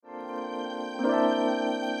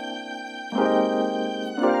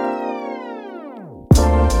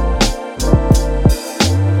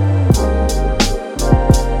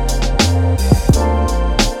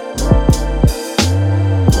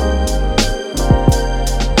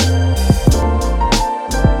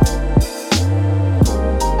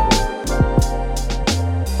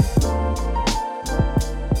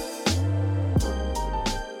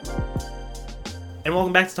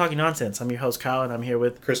to Talking Nonsense. I'm your host, Kyle, and I'm here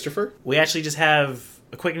with Christopher. We actually just have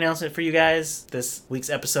a quick announcement for you guys. This week's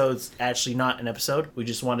episode's actually not an episode. We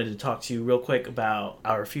just wanted to talk to you real quick about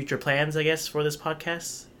our future plans, I guess, for this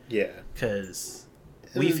podcast. Yeah. Because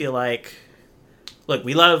we feel like... Look,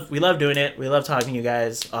 we love doing it. We love talking to you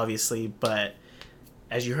guys, obviously, but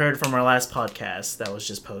as you heard from our last podcast that was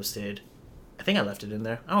just posted, I think I left it in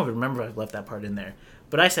there. I don't even remember if I left that part in there.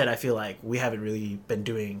 But I said I feel like we haven't really been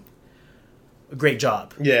doing a great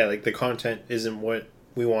job. Yeah, like the content isn't what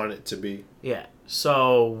we want it to be. Yeah.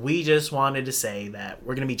 So we just wanted to say that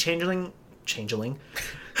we're going to be changing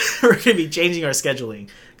we're going to be changing our scheduling,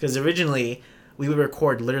 because originally we would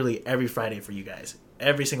record literally every Friday for you guys.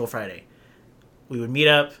 Every single Friday. We would meet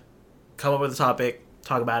up, come up with a topic,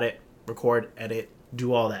 talk about it, record, edit,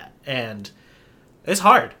 do all that. And it's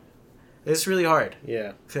hard. It's really hard.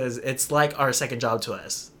 Yeah. Because it's like our second job to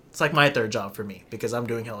us. It's like my third job for me, because I'm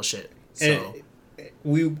doing hella shit. So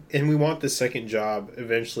And we want the second job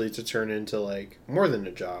eventually to turn into like more than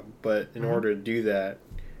a job. But in order to do that,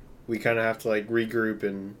 we kind of have to like regroup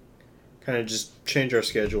and kind of just change our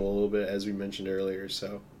schedule a little bit, as we mentioned earlier.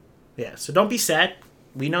 So yeah. So don't be sad.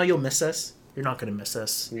 We know you'll miss us. You're not going to miss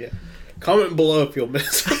us. yeah. Comment below if you'll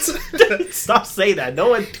miss us. Stop saying that. No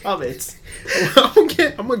one comments. I'm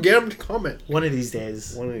gonna get them to comment. One of these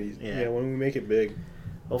days. One of these. Yeah. Yeah, when we make it big.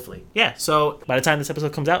 Hopefully. Yeah, so by the time this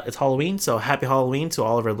episode comes out, it's Halloween. So happy Halloween to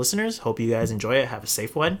all of our listeners. Hope you guys enjoy it. Have a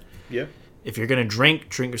safe one. Yeah. If you're going to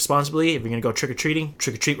drink responsibly. If you're going to go trick-or-treating,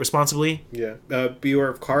 trick-or-treat responsibly. Yeah. Beware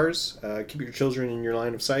of cars. Keep your children in your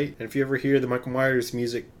line of sight. And if you ever hear the Michael Myers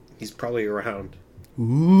music, he's probably around.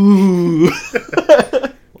 Ooh.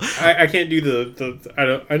 I can't do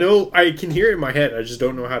the I know I can hear it in my head. I just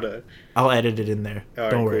don't know how to. I'll edit it in there. All right,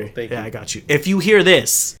 don't cool. worry. Thank you. I got you. If you hear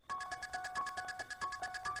this,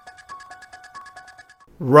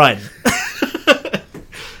 run.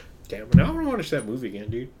 Damn, now I want to watch that movie again,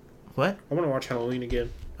 dude. What? I want to watch Halloween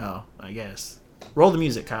again. Oh, I guess. Roll the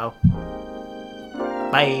music, Kyle.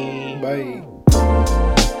 Bye. Bye.